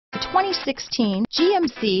2016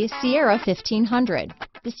 GMC Sierra 1500.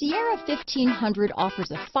 The Sierra 1500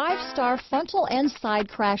 offers a 5-star frontal and side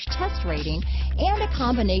crash test rating and a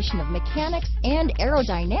combination of mechanics and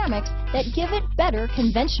aerodynamics that give it better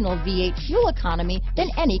conventional V8 fuel economy than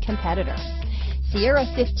any competitor. Sierra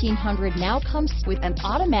 1500 now comes with an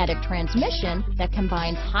automatic transmission that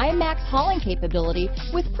combines high max hauling capability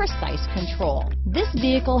with precise control. This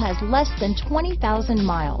vehicle has less than 20,000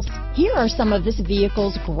 miles. Here are some of this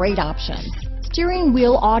vehicle's great options: steering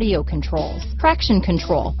wheel audio controls, traction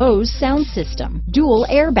control, Bose sound system, dual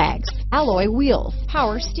airbags, alloy wheels,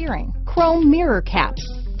 power steering, chrome mirror caps,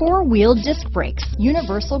 4-wheel disc brakes,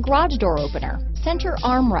 universal garage door opener, center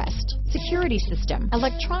armrest, security system,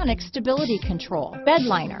 electronic stability control, bed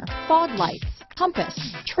liner, fog lights, compass,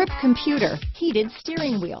 trip computer, heated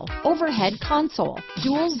steering wheel, overhead console,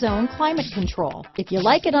 dual zone climate control. If you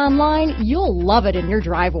like it online, you'll love it in your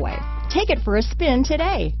driveway. Take it for a spin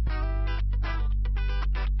today.